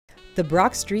The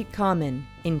Brock Street Common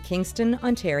in Kingston,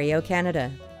 Ontario,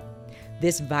 Canada.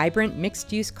 This vibrant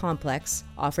mixed-use complex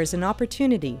offers an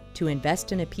opportunity to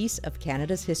invest in a piece of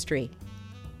Canada's history.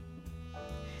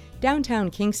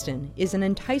 Downtown Kingston is an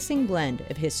enticing blend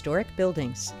of historic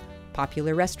buildings,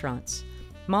 popular restaurants,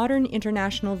 modern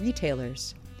international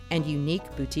retailers, and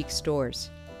unique boutique stores.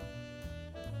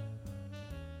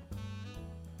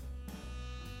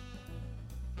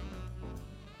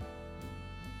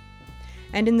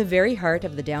 And in the very heart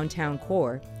of the downtown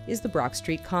core is the Brock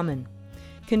Street Common,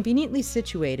 conveniently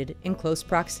situated in close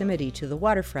proximity to the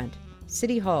waterfront,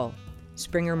 City Hall,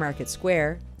 Springer Market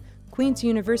Square, Queen's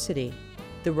University,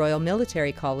 the Royal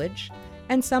Military College,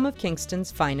 and some of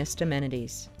Kingston's finest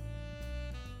amenities.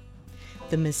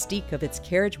 The mystique of its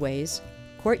carriageways,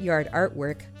 courtyard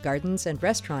artwork, gardens, and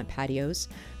restaurant patios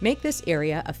make this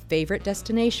area a favorite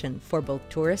destination for both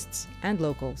tourists and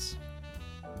locals.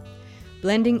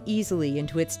 Blending easily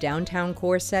into its downtown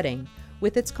core setting,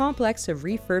 with its complex of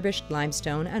refurbished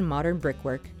limestone and modern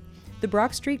brickwork, the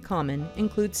Brock Street Common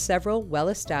includes several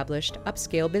well-established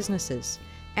upscale businesses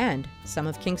and some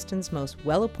of Kingston's most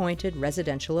well-appointed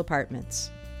residential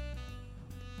apartments.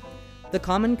 The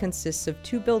Common consists of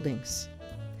two buildings.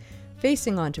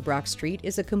 Facing onto Brock Street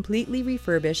is a completely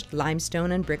refurbished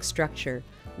limestone and brick structure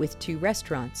with 2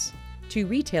 restaurants, 2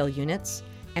 retail units,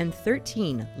 and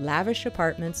 13 lavish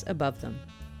apartments above them.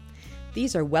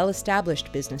 These are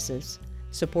well-established businesses,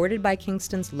 supported by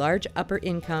Kingston's large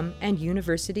upper-income and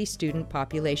university student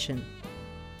population.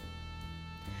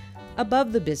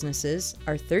 Above the businesses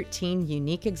are 13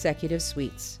 unique executive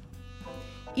suites.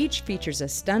 Each features a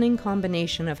stunning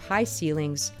combination of high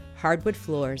ceilings, hardwood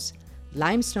floors,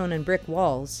 limestone and brick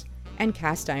walls, and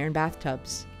cast-iron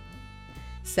bathtubs.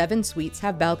 7 suites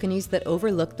have balconies that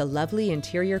overlook the lovely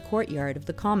interior courtyard of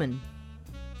the Common.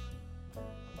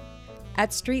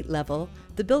 At street level,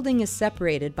 the building is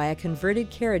separated by a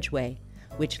converted carriageway,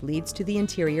 which leads to the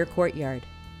interior courtyard.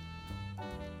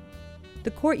 The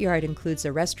courtyard includes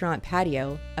a restaurant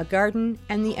patio, a garden,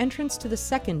 and the entrance to the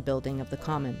second building of the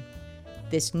Common.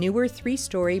 This newer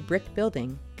 3-story brick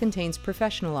building contains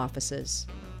professional offices.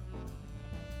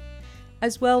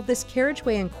 As well, this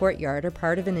carriageway and courtyard are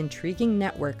part of an intriguing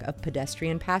network of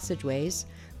pedestrian passageways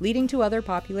leading to other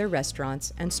popular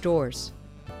restaurants and stores.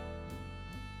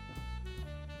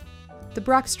 The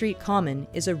Brock Street Common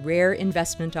is a rare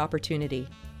investment opportunity.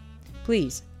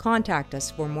 Please contact us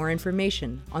for more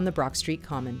information on the Brock Street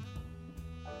Common.